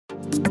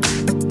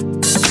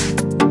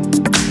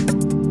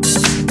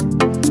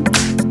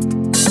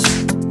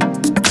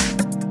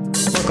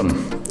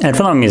In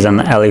front of me is an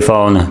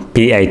ELEPHONE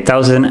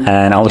P8000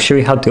 and I'll show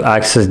you how to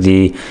access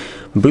the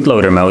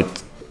bootloader mode.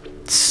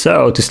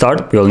 So to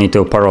start, we'll need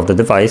to power off the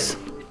device.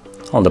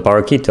 Hold the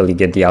power key till you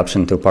get the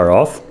option to power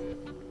off.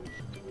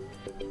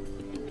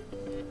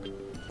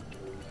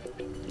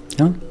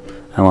 Yeah.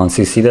 And once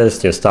you see this,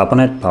 just tap on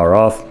it, power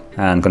off,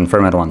 and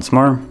confirm it once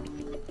more.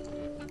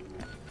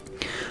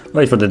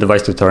 Wait for the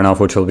device to turn off,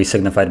 which will be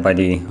signified by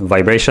the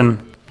vibration.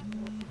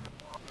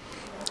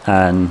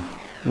 And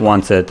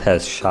once it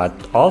has shut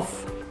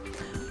off,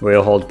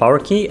 we'll hold power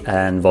key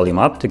and volume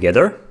up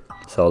together.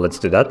 So let's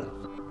do that.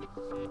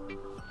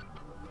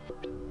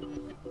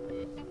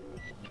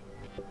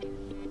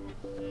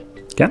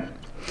 Okay.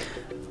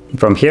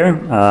 From here,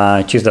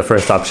 choose the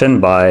first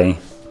option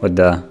with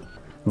the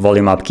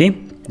volume up key.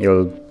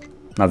 You'll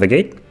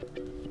navigate.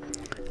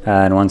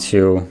 And once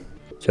you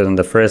choose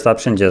the first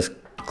option, just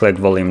click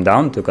volume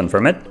down to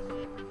confirm it.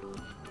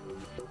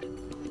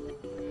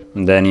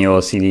 And then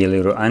you'll see the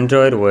little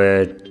Android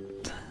with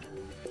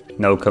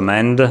no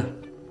command.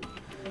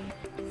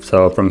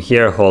 So from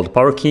here, hold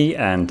power key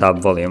and tap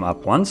volume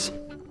up once,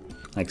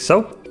 like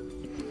so.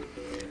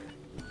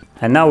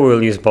 And now we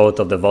will use both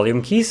of the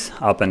volume keys,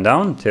 up and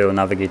down, to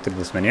navigate to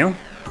this menu,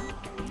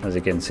 as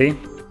you can see.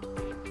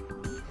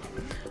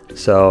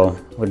 So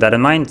with that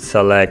in mind,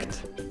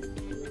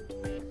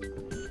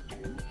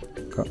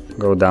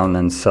 go down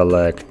and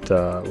select,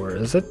 where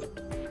is it?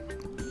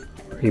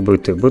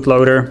 Reboot to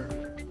bootloader.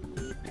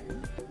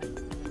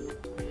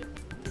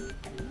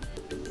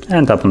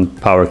 And tap on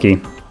power key.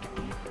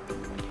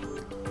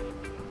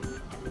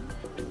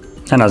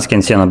 And as you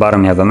can see on the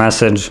bottom, you have a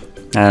message,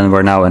 and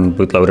we're now in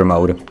bootloader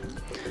mode.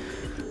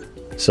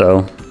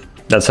 So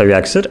that's how you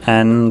exit.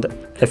 And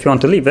if you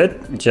want to leave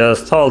it,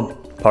 just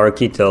hold power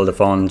key till the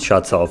phone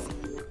shuts off.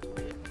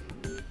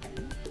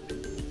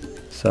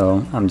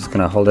 So I'm just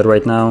gonna hold it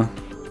right now.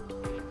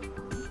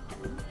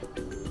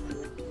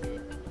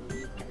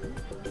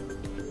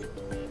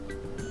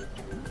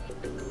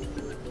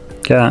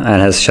 Okay, and it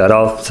has shut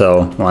off.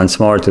 So once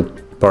more to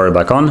power it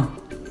back on.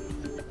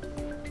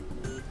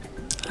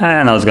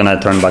 And I was gonna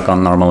turn back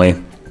on normally.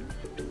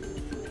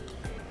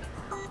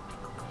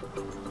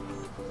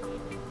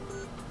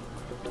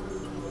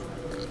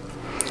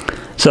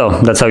 So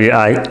that's how you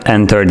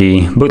enter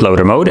the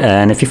bootloader mode.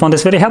 And if you found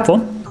this video helpful,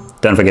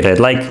 don't forget to hit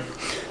like,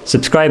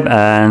 subscribe,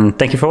 and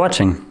thank you for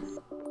watching.